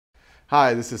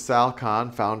Hi, this is Sal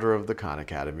Khan, founder of the Khan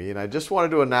Academy, and I just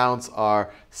wanted to announce our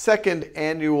second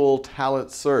annual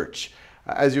talent search.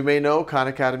 As you may know, Khan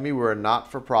Academy, we're a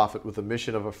not-for-profit with a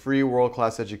mission of a free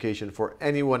world-class education for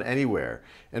anyone, anywhere.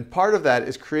 And part of that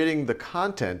is creating the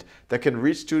content that can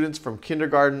reach students from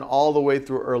kindergarten all the way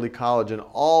through early college in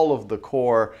all of the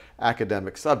core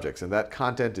academic subjects. And that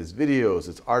content is videos,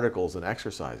 it's articles, and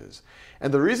exercises.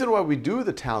 And the reason why we do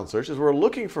the talent search is we're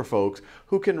looking for folks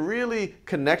who can really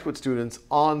connect with students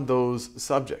on those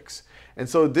subjects. And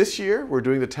so this year, we're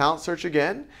doing the talent search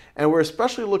again, and we're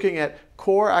especially looking at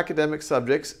core academic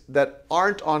subjects that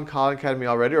aren't on Khan Academy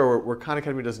already, or where Khan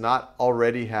Academy does not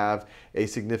already have a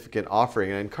significant offering.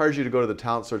 And I encourage you to go to the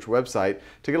talent search website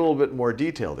to get a little bit more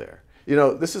detail there. You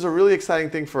know, this is a really exciting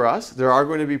thing for us. There are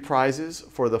going to be prizes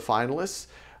for the finalists.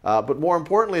 But more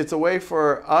importantly, it's a way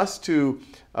for us to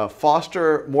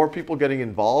foster more people getting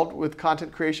involved with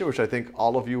content creation, which I think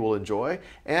all of you will enjoy,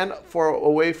 and for a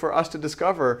way for us to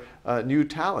discover new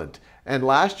talent. And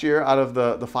last year, out of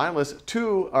the finalists,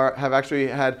 two have actually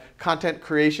had content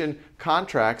creation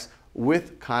contracts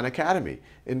with Khan Academy,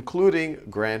 including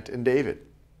Grant and David.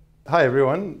 Hi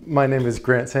everyone, my name is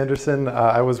Grant Sanderson.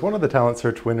 I was one of the talent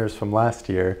search winners from last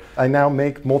year. I now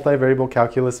make multivariable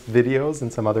calculus videos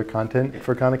and some other content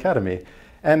for Khan Academy.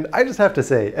 And I just have to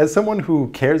say, as someone who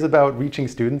cares about reaching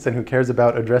students and who cares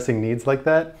about addressing needs like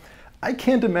that, I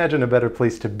can't imagine a better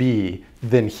place to be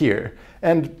than here.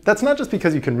 And that's not just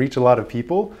because you can reach a lot of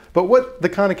people, but what the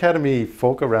Khan Academy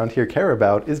folk around here care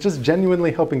about is just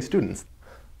genuinely helping students.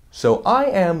 So I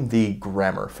am the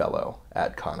grammar fellow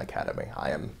at Khan Academy.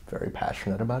 I am very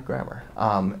passionate about grammar.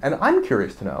 And I'm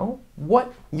curious to know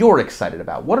what you're excited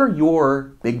about. What are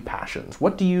your big passions?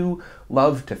 What do you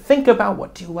love to think about?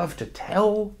 What do you love to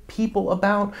tell people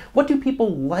about? What do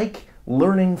people like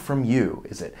learning from you?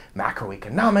 Is it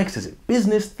macroeconomics? Is it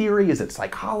business theory? Is it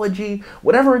psychology?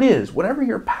 Whatever it is, whatever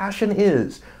your passion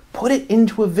is, put it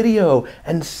into a video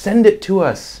and send it to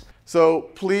us. So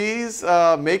please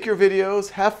make your videos,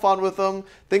 have fun with them,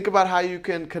 think about how you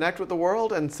can connect with the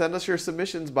world, and send us your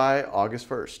submissions by August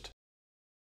 1st.